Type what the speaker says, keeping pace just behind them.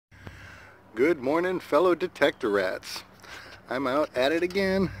Good morning, fellow detector rats. I'm out at it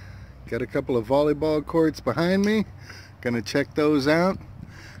again. Got a couple of volleyball courts behind me. Gonna check those out.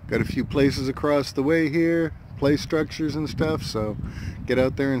 Got a few places across the way here, play structures and stuff, so get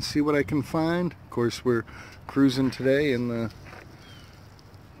out there and see what I can find. Of course, we're cruising today in the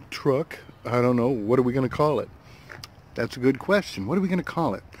truck. I don't know, what are we gonna call it? That's a good question. What are we gonna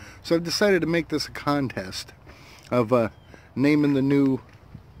call it? So I've decided to make this a contest of naming the new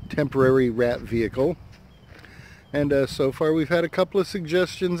temporary rat vehicle, and so far we've had a couple of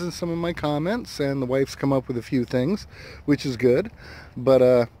suggestions in some of my comments, and the wife's come up with a few things, which is good.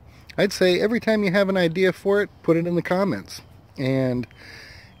 But I'd say every time you have an idea for it, put it in the comments. And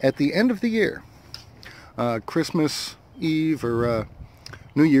at the end of the year, Christmas Eve or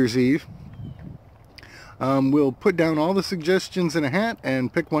New Year's Eve, we'll put down all the suggestions in a hat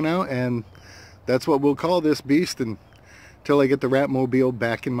and pick one out, and that's what we'll call this beast until I get the Ratmobile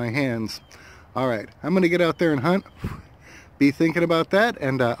back in my hands. Alright, I'm going to get out there and hunt. Be thinking about that,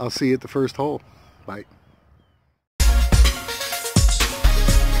 and I'll see you at the first hole. Bye.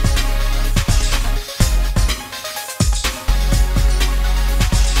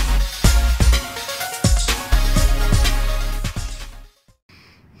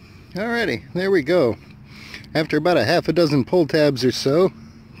 Alrighty, there we go. After about a half a dozen pull tabs or so,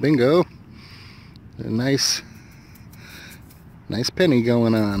 bingo, a nice penny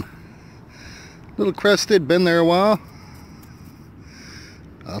going on. Little crusted, been there a while.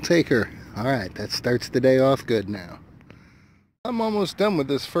 I'll take her. Alright, that starts the day off good now. I'm almost done with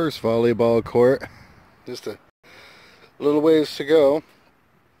this first volleyball court. Just a little ways to go.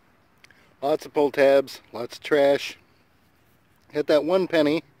 Lots of pull tabs, lots of trash. Hit that one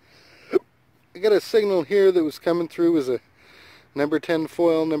penny. I got a signal here that was coming through as a number 10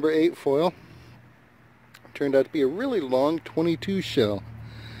 foil, number 8 foil. Turned out to be a really long 22 shell.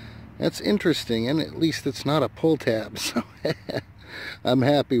 That's interesting, and at least it's not a pull tab, so I'm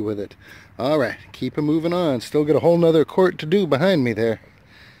happy with it. Alright, keep it moving on. Still got a whole nother court to do behind me there.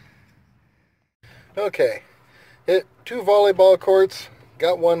 Okay, hit 2 volleyball courts,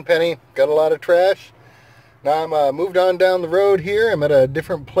 got 1 penny, got a lot of trash. Now I'm moved on down the road here. I'm at a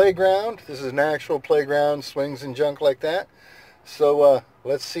different playground. This is an actual playground, swings and junk like that. So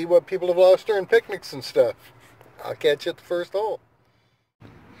let's see what people have lost during picnics and stuff. I'll catch you at the first hole.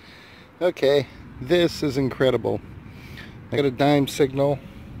 Okay, this is incredible. I got a dime signal.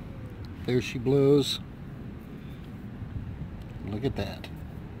 There she blows. Look at that.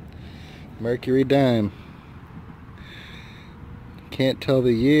 Mercury dime. Can't tell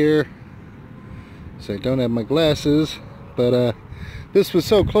the year, so I don't have my glasses, but this was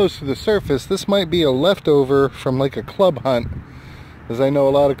so close to the surface. This might be a leftover from like a club hunt, as I know a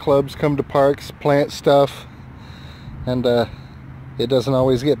lot of clubs come to parks, plant stuff, and it doesn't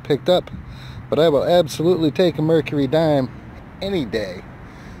always get picked up. But I will absolutely take a Mercury dime any day.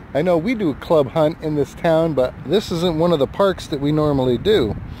 I know we do a club hunt in this town, but this isn't one of the parks that we normally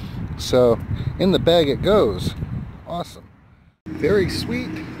do. So in the bag it goes. Awesome. Very sweet.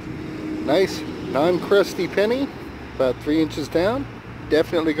 Nice non-crusty penny. About 3 inches down.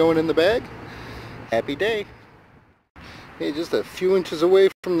 Definitely going in the bag. Happy day. Hey, just a few inches away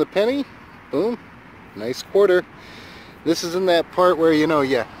from the penny. Boom. Nice quarter. This is in that part where, you know,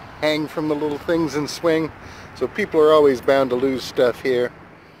 you hang from the little things and swing. So people are always bound to lose stuff here.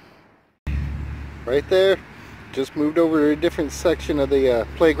 Right there. Just moved over to a different section of the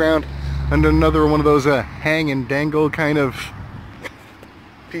playground. Under another one of those hang and dangle kind of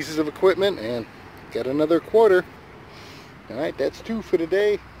pieces of equipment. And got another quarter. Alright, that's 2 for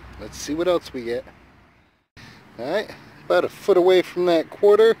today. Let's see what else we get. Alright, about a foot away from that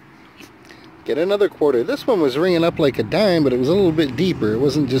quarter. Get another quarter. This one was ringing up like a dime, but it was a little bit deeper. It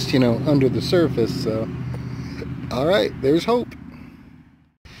wasn't just, you know, under the surface. So, alright, there's hope.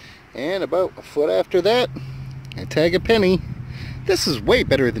 And about a foot after that, I tag a penny. This is way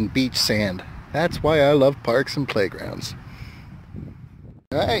better than beach sand. That's why I love parks and playgrounds.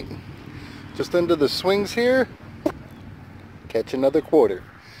 Alright, just under the swings here, catch another quarter.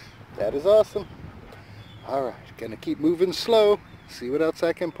 That is awesome. Alright, gonna keep moving slow, see what else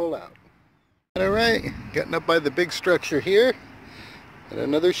I can pull out. Alright, getting up by the big structure here. And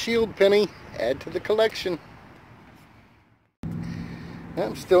another shield penny, add to the collection.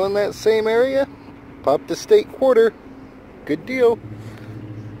 I'm still in that same area. Popped a state quarter. Good deal.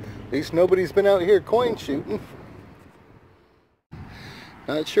 At least nobody's been out here coin shooting.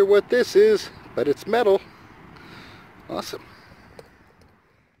 Not sure what this is, but it's metal. Awesome.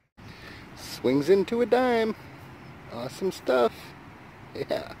 Swings into a dime. Awesome stuff.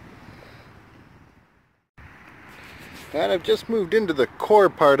 Yeah. And I've just moved into the core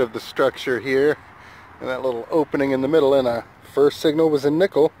part of the structure here, and that little opening in the middle, and a first signal was a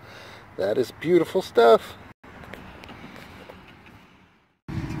nickel. That is beautiful stuff.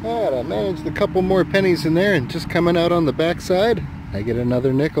 And I managed a couple more pennies in there, and just coming out on the back side, I get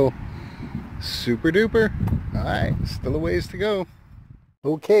another nickel. Super duper. Alright, still a ways to go.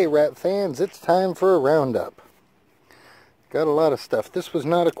 Okay, rat fans, it's time for a roundup. Got a lot of stuff. This was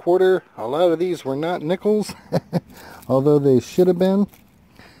not a quarter. A lot of these were not nickels, although they should have been.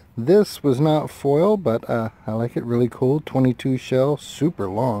 This was not foil, but I like it. Really cool. 22 shell, super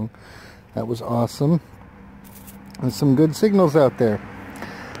long. That was awesome. And some good signals out there.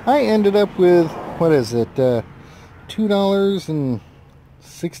 I ended up with, what is it,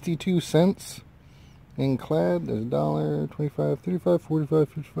 $2.62 in clad. There's $1, 25, 35, 45,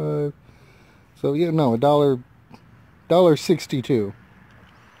 55. So yeah, no, $1.62,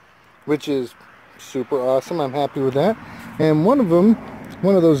 which is super awesome. I'm happy with that. And one of them,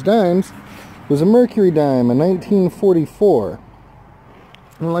 one of those dimes, was a mercury dime, a 1944.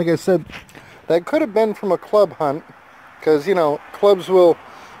 And like I said, that could have been from a club hunt, because, you know, clubs will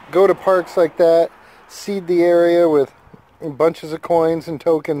go to parks like that, seed the area with bunches of coins and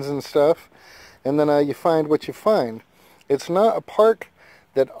tokens and stuff, and then you find what you find. It's not a park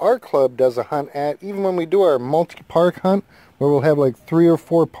that our club does a hunt at. Even when we do our multi-park hunt, where we'll have like 3 or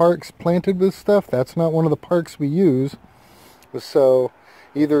 4 parks planted with stuff, that's not one of the parks we use. So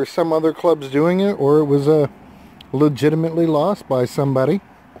either some other club's doing it, or it was legitimately lost by somebody.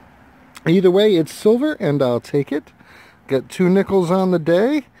 Either way, it's silver, and I'll take it. Got 2 nickels on the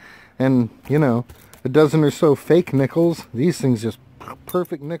day, and, you know, a dozen or so fake nickels. These things just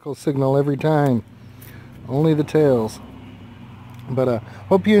perfect nickel signal every time. Only the tails. But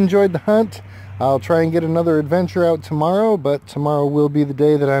hope you enjoyed the hunt. I'll try and get another adventure out tomorrow, but tomorrow will be the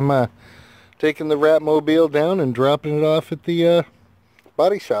day that I'm taking the Ratmobile down and dropping it off at the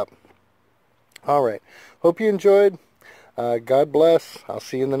body shop. Alright, hope you enjoyed. God bless. I'll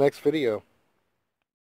see you in the next video.